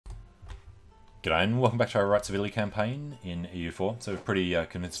G'day and welcome back to our Right Civility campaign in EU4. So we've pretty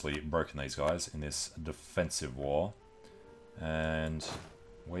convincingly broken these guys in this defensive war. And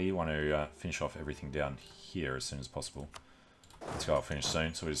we want to finish off everything down here as soon as possible. This guy will finish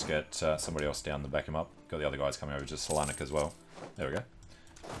soon, so we just get somebody else down to back him up. Got the other guys coming over to Selanik as well. There we go.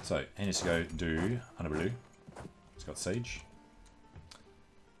 So he needs to go do Anabalu. He's got Siege.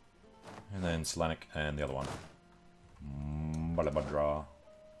 And then Selanik and the other one. Balabadra.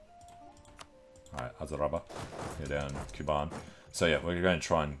 Alright, Azaraba. Go down Kuban. So yeah, we're going to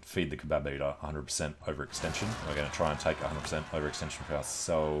try and feed the Kebab eater 100% overextension. We're going to try and take 100% overextension for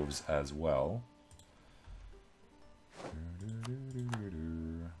ourselves as well.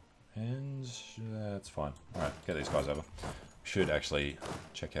 And that's fine. Alright, get these guys over. We should actually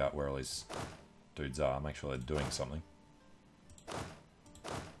check out where all these dudes are. Make sure they're doing something.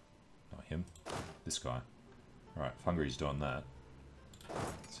 Not him. This guy. Alright, Hungry's doing that.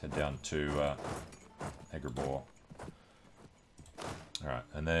 Let's head down to Agrabor. Alright,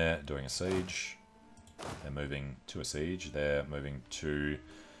 and they're doing a siege. They're moving to a siege. They're moving to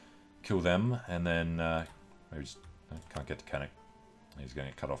kill them, and then maybe just can't get to Canik. He's going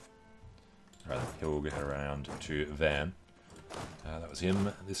to get cut off. Alright, he'll get around to Van. That was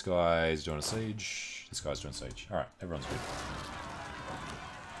him. This guy's doing a siege. This guy's doing a siege. Alright, everyone's good.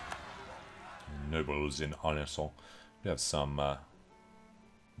 Nobles in Arnesol. We have some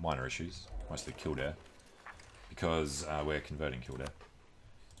minor issues, mostly Kildare, because we're converting Kildare.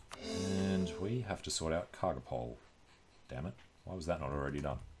 And we have to sort out Cargopol. Damn it. Why was that not already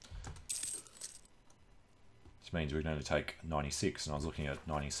done? Which means we can only take 96, and I was looking at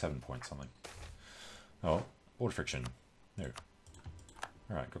 97 point something. Oh, border friction. No.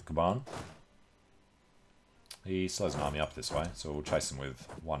 Alright, got Kaban. He slows an army up this way, so we'll chase him with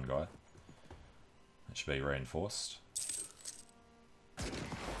one guy. That should be reinforced.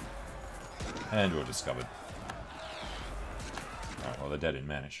 And we're discovered. Alright, well they're dead in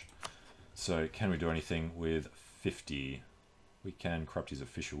Manish. So can we do anything with 50? We can corrupt his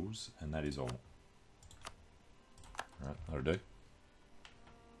officials, and that is all. Alright, that'll do.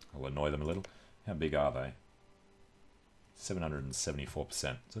 I'll annoy them a little. How big are they? 774%.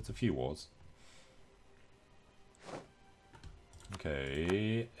 So it's a few wars.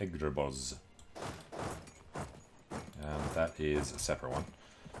 Okay, Egreboz. That is a separate one.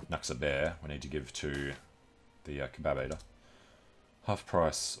 Nuxa Bear, we need to give to the Kebab eater. Half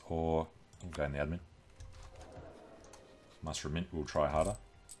price, or we'll go in the admin. Mushroom Mint will try harder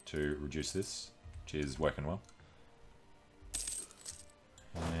to reduce this, which is working well.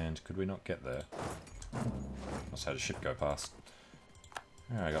 And could we not get there? Must have had a ship go past.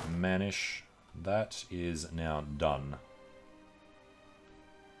 Alright, I got Manish. That is now done.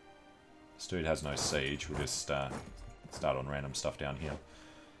 This dude has no siege, we'll just start on random stuff down here.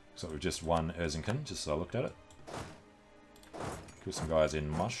 So we've just won Erzincan, just as I looked at it. Kill some guys in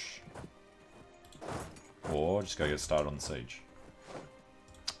Mush. Or just go get started on the siege.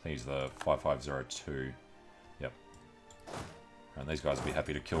 I think he's the 5502. Yep. And these guys will be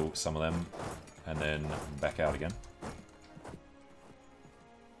happy to kill some of them and then back out again.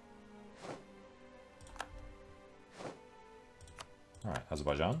 Alright,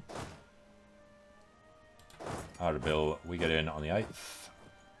 Azerbaijan. Ardabil, we get in on the 8th.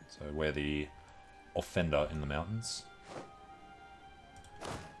 So we're the offender in the mountains.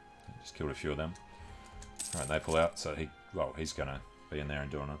 Just killed a few of them. Alright, they pull out, so he's gonna be in there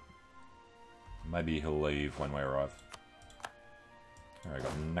and doing it. Maybe he'll leave when we arrive. Alright,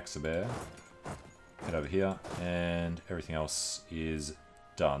 got Naxabear. Head over here, and everything else is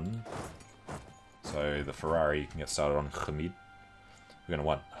done. So the Ferrari can get started on Hamid. We're gonna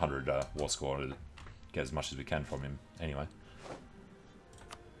want 100 war score to get as much as we can from him anyway.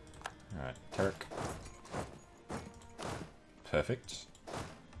 Alright, Tarek. Perfect.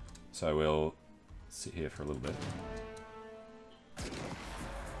 So we'll sit here for a little bit.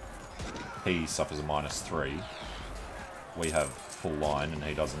 He suffers a -3. We have full line and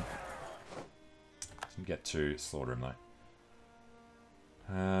he doesn't. Can get to slaughter him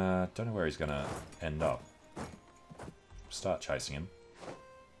though. Don't know where he's gonna end up. Start chasing him.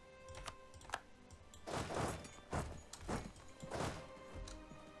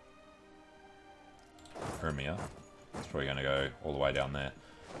 Urmia. It's probably going to go all the way down there.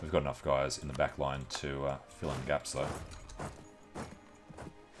 We've got enough guys in the back line to fill in gaps though.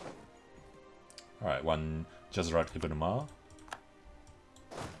 Alright, one Jazarat Ibn Amar.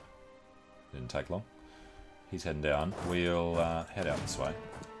 Didn't take long. He's heading down. We'll head out this way.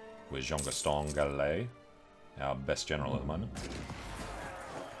 With Jean Gaston Gallet, our best general at the moment.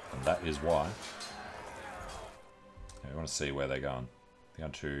 And that is why. We want to see where they're going. They're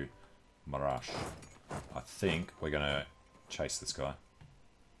going to Mirage. I think we're going to chase this guy.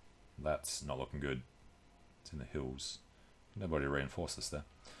 That's not looking good. It's in the hills. Nobody reinforced us there.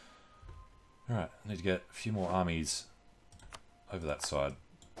 Alright, I need to get a few more armies over that side.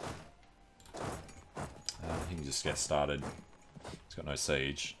 He can just get started. It's got no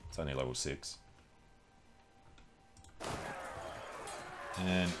siege. It's only level 6.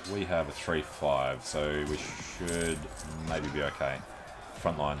 And we have a 3-5, so we should maybe be okay.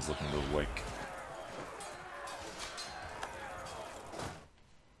 Front line's looking a little weak.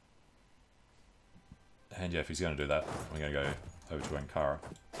 And yeah, if he's going to do that, we're going to go over to Ankara.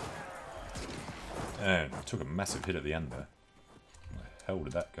 And took a massive hit at the end there. Where the hell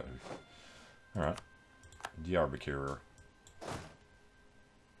did that go? Alright. Diyarbakir.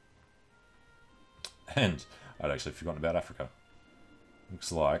 And I'd actually forgotten about Africa.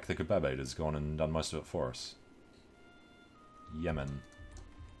 Looks like the Kebab has gone and done most of it for us. Yemen.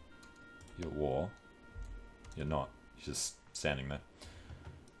 You're at war. You're not. You're just standing there.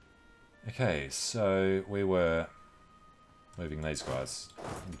 Okay, so we were moving these guys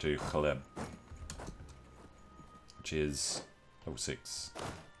into Kebab, which is level 6.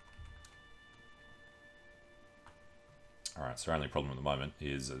 Alright, so our only problem at the moment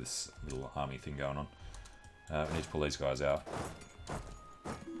is this little army thing going on. We need to pull these guys out.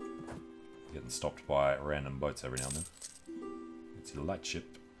 Getting stopped by random boats every now and then. It's a light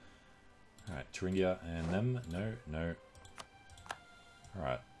ship. Alright, Thuringia and them. No, no.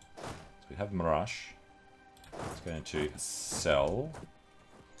 Alright. So we have Mirage. It's going to sell.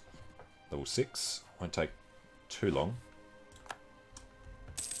 Level 6. Won't take too long.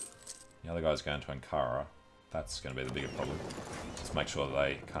 The other guy's going to Ankara. That's going to be the bigger problem. Just make sure that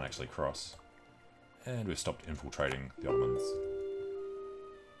they can't actually cross. And we've stopped infiltrating the Ottomans.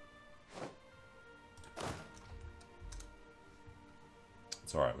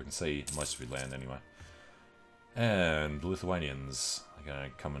 It's alright, we can see most of the land anyway. And the Lithuanians are going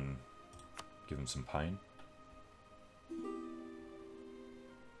to come and give them some pain.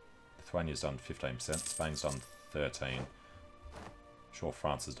 Lithuania's done 15%, Spain's done 13%. Sure,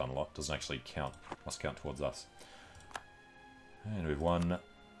 France has done a lot, doesn't actually count, must count towards us. And we've won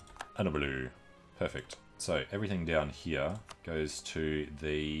Anadolu. Perfect. So everything down here goes to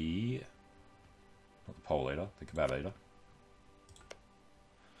the, not the pole eater, the kebab eater.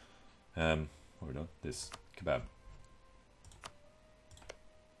 What have we done? This kebab.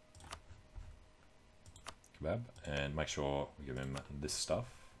 Kebab, and make sure we give him this stuff.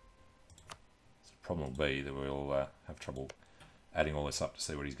 So the problem will be that we'll have trouble adding all this up to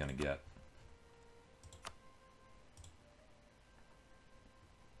see what he's going to get.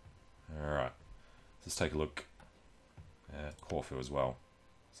 Alright, let's take a look at Corfu as well.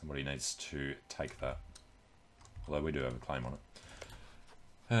 Somebody needs to take that. Although we do have a claim on it.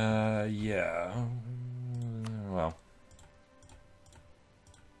 Yeah. Well.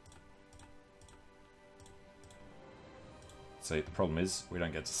 See, the problem is we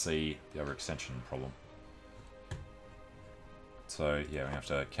don't get to see the overextension problem. So yeah, we have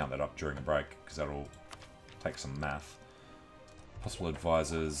to count that up during the break because that'll take some math. Possible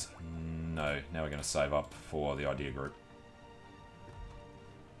advisors, no. Now we're going to save up for the idea group.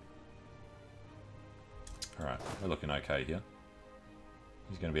 Alright, we're looking okay here.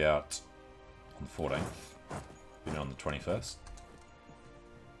 He's going to be out on the 14th, been on the 21st.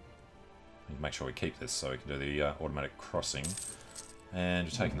 Need to make sure we keep this so we can do the automatic crossing. And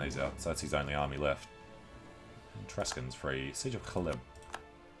we're taking these out, so that's his only army left. And Traskin's free. Siege of Kebab.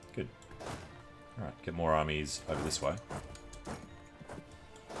 Good. Alright, get more armies over this way.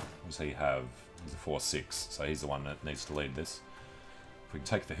 What does he have? He's a 4-6, so he's the one that needs to lead this. If we can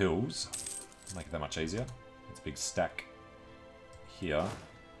take the hills, make it that much easier. It's a big stack here.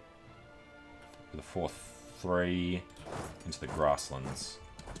 With a 4-3 into the grasslands.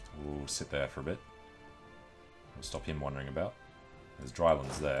 We'll sit there for a bit. We'll stop him wandering about. There's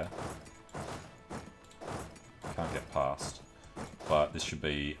drylands there. Can't get past. But this should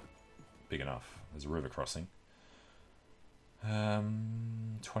be big enough. There's a river crossing.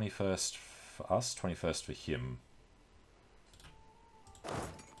 21st for us, 21st for him.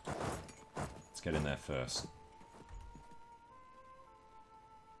 Let's get in there first.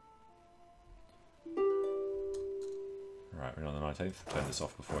 Right, we're on the 19th. Turn this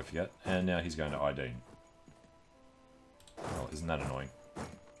off before I forget. And now he's going to Ideen. Well, isn't that annoying?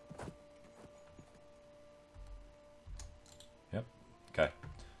 Yep. Okay.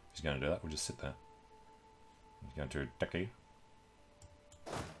 He's going to do that. We'll just sit there. He's going to Deki.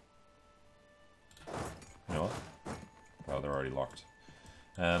 You know what? Well, they're already locked.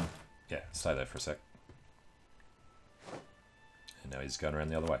 Yeah, stay there for a sec. And now he's going around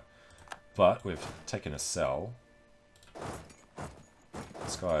the other way. But we've taken a cell.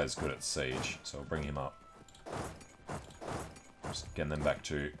 This guy is good at siege, so we'll bring him up. Just getting them back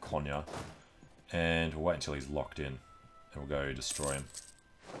to Konya. And we'll wait until he's locked in. And we'll go destroy him.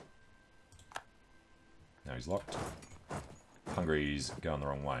 Now he's locked. Hungary's going the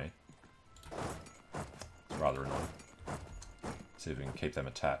wrong way. It's rather annoying. See if we can keep them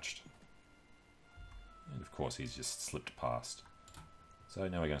attached. And of course he's just slipped past. So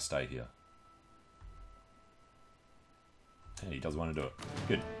now we're going to stay here. And he does want to do it.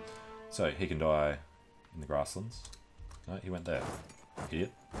 Good. So he can die in the grasslands. No, he went there.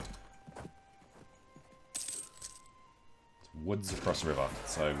 Idiot. It's woods across the river.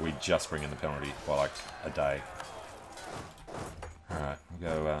 So we just bring in the penalty by like a day. Alright, we'll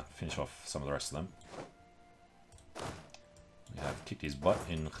go finish off some of the rest of them. We have kicked his butt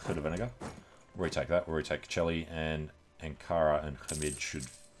in Khudavenega. We'll retake that. We'll retake Cheli, and Ankara and Hamid should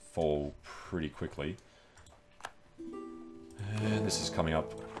fall pretty quickly. And this is coming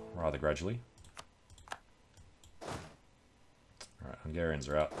up rather gradually. Alright, Hungarians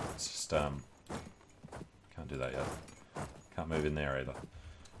are out. It's just, can't do that yet. Can't move in there either.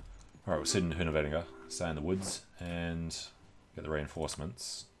 Alright, we'll sit in Khudavenega, stay in the woods, and get the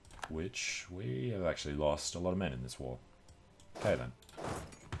reinforcements, which we have actually lost a lot of men in this war. Okay then.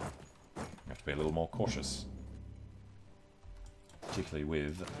 We have to be a little more cautious. Particularly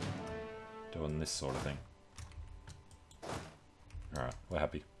with doing this sort of thing. Alright, we're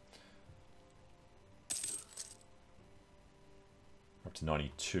happy. We're up to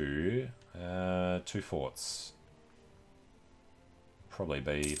 92. 2 forts. Probably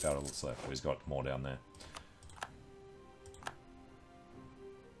be about all that's left. He's got more down there.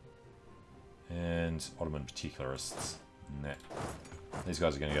 And Ottoman particularists. Nah. These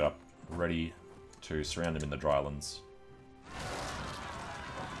guys are going to get up ready to surround him in the drylands.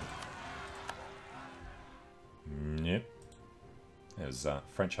 Yep. There's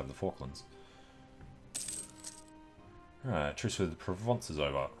French have the Falklands. Alright, truce with Provence is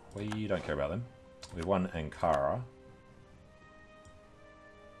over. We don't care about them. We've won Ankara.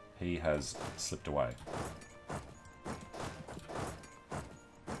 He has slipped away.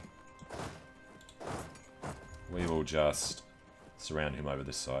 We will just surround him over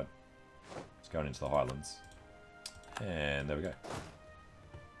this side. He's going into the highlands. And there we go.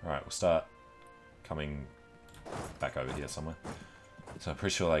 Alright, we'll start coming back over here somewhere. So I'm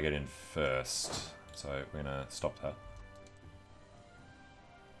pretty sure they get in first. So we're going to stop that.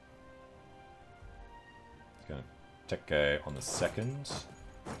 It's going to take on the second.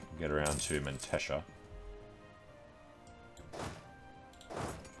 Get around to Mentesha.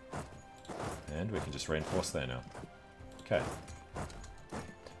 And we can just reinforce there now. Okay.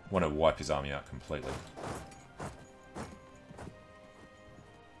 Want to wipe his army out completely.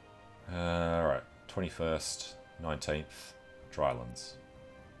 Alright. 21st, 19th, drylands.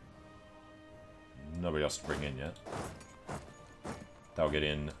 Nobody else to bring in yet. They'll get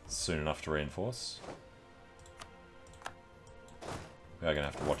in soon enough to reinforce. We are going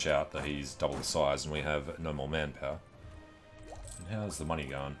to have to watch out that he's double the size and we have no more manpower. And how's the money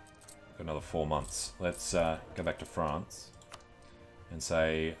going? Got another 4 months. Let's go back to France and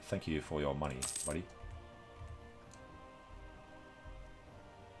say thank you for your money, buddy.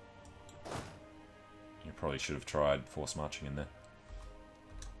 You probably should have tried force marching in there.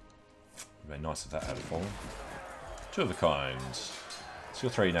 It'd be nice if that had fallen. 2 of a kind. Skill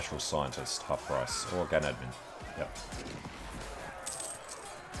 3 natural scientist, half price, or gun admin. Yep.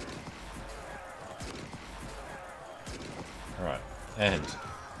 Alright, and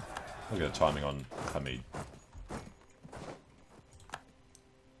look at the timing on Hamid.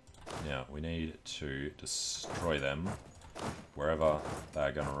 Now, we need to destroy them wherever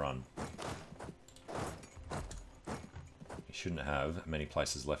they're going to run. He shouldn't have many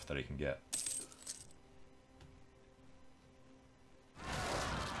places left that he can get.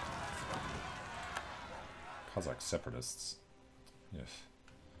 Kazakh separatists. Yes.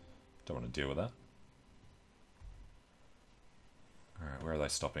 Don't want to deal with that. Alright, where are they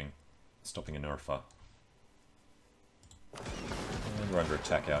stopping? Stopping in Urfa. And we're under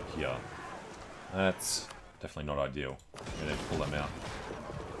attack out here. That's definitely not ideal. We need to pull them out.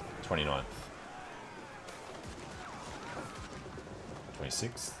 29th.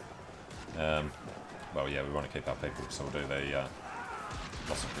 26th. Well, yeah, we want to keep our people, so we'll do the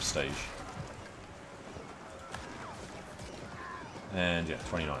loss of prestige. And yeah,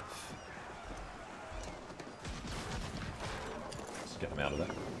 29th. Let's get them out of there.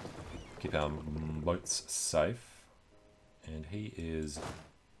 Keep our boats safe. And he is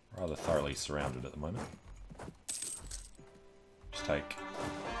rather thoroughly surrounded at the moment. Just take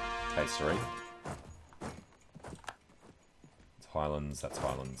Caesarea. It's Highlands, that's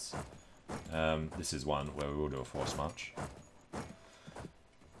Highlands. This is one where we will do a force march.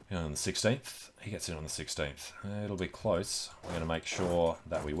 On the 16th, he gets in on the 16th. It'll be close. We're going to make sure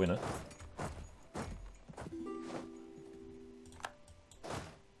that we win it.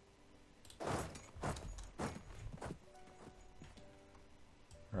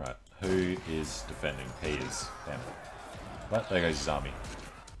 Right, who is defending? He is. Damn it. But there goes his army.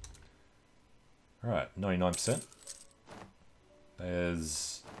 Alright, 99%.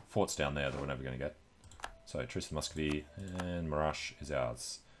 There's forts down there that we're never going to get. So, Truce of Muscovy and Marash is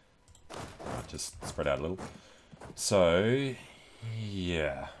ours. Alright, just spread out a little. So,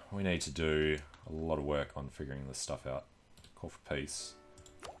 yeah, we need to do a lot of work on figuring this stuff out. Call for peace.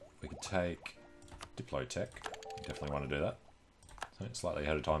 We could take Diplotech. Definitely want to do that. So, slightly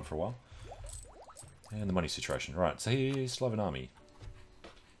ahead of time for a while. And the money situation. Right, so he still have an army.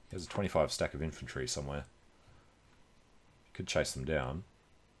 He has a 25 stack of infantry somewhere. Could chase them down.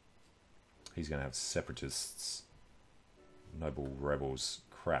 He's going to have separatists. Noble rebels.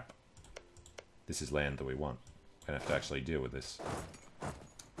 Crap. This is land that we want. We're going to have to actually deal with this.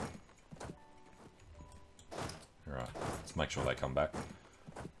 Alright, let's make sure they come back.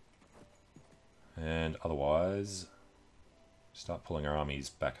 And otherwise, start pulling our armies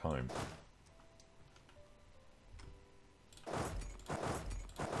back home.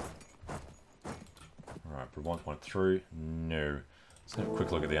 Alright, Brabant went through. No. Let's have a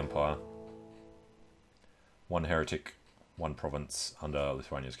quick look at the Empire. One heretic, one province under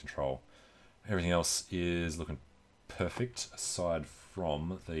Lithuania's control. Everything else is looking perfect, aside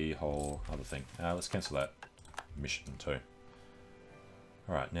from the whole other thing. Let's cancel that mission too.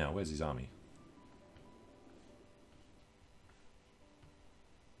 Alright, now, where's his army?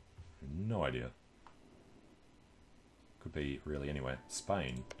 No idea. Could be really anywhere.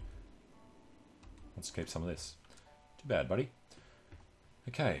 Spain. Let's keep some of this. Too bad, buddy.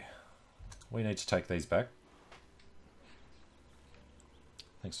 Okay. We need to take these back.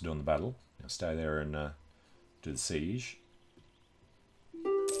 Thanks for doing the battle. Now stay there and do the siege.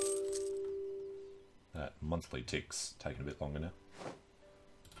 That monthly tick's taking a bit longer now.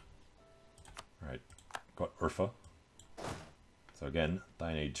 Right, got Urfa. So again,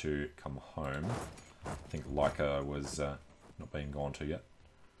 they need to come home. I think Leica was not being gone to yet.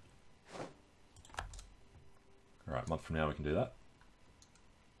 Alright, a month from now we can do that.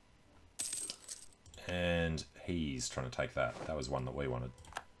 And he's trying to take that. That was one that we wanted.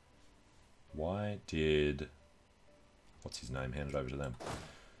 Why did... what's his name? Hand it over to them.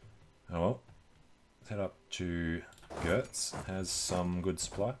 Oh well. Let's head up to Gertz. Has some good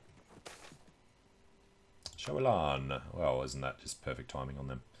supply. Shawilan. Well, isn't that just perfect timing on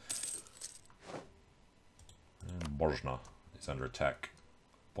them? And Bosna is under attack.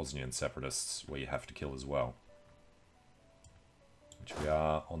 Bosnian separatists we have to kill as well. Which we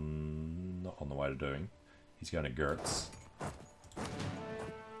are not on the way to doing. He's going to Gertz.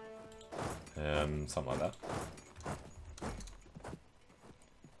 Something like that.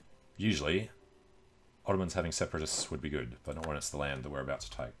 Usually, Ottomans having separatists would be good, but not when it's the land that we're about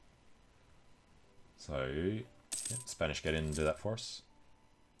to take. So, yeah, Spanish get in and do that for us.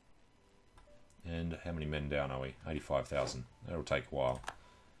 And how many men down are we? 85,000. That'll take a while.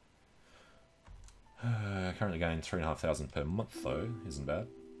 Currently getting 3,500 per month though, isn't bad.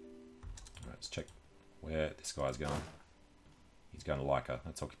 Alright, let's check where this guy's going. He's going to Leica,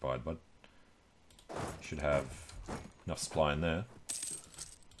 that's occupied, bud. Should have enough supply in there.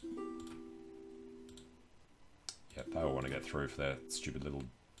 Yeah, they all want to get through for their stupid little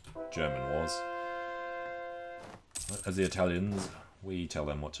German wars. As the Italians, we tell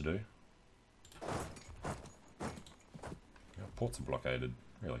them what to do. Ports are blockaded,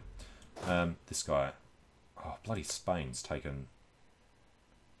 really. This guy... oh, bloody Spain's taken...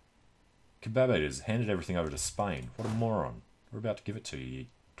 Kebab eaters handed everything over to Spain. What a moron. We're about to give it to you, you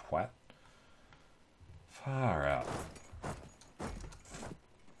twat. Far out.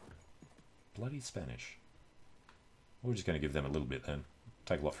 Bloody Spanish. We're just going to give them a little bit then.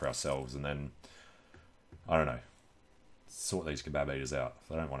 Take a lot for ourselves and then... I don't know. Sort these kebab eaters out. If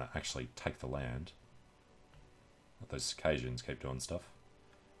they don't want to actually take the land. Let those Circassians keep doing stuff.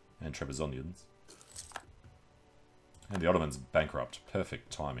 And Trebizondians. And the Ottomans bankrupt.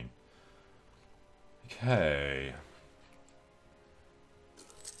 Perfect timing. Okay.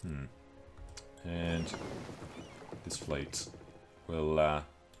 And this fleet will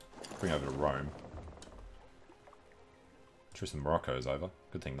bring over to Rome. Truce in Morocco is over.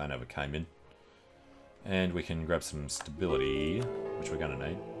 Good thing they never came in. And we can grab some stability, which we're going to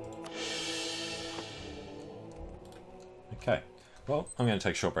need. Okay. Well, I'm going to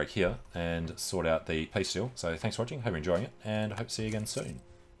take a short break here and sort out the peace deal. So thanks for watching, hope you're enjoying it, and I hope to see you again soon.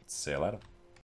 See you later.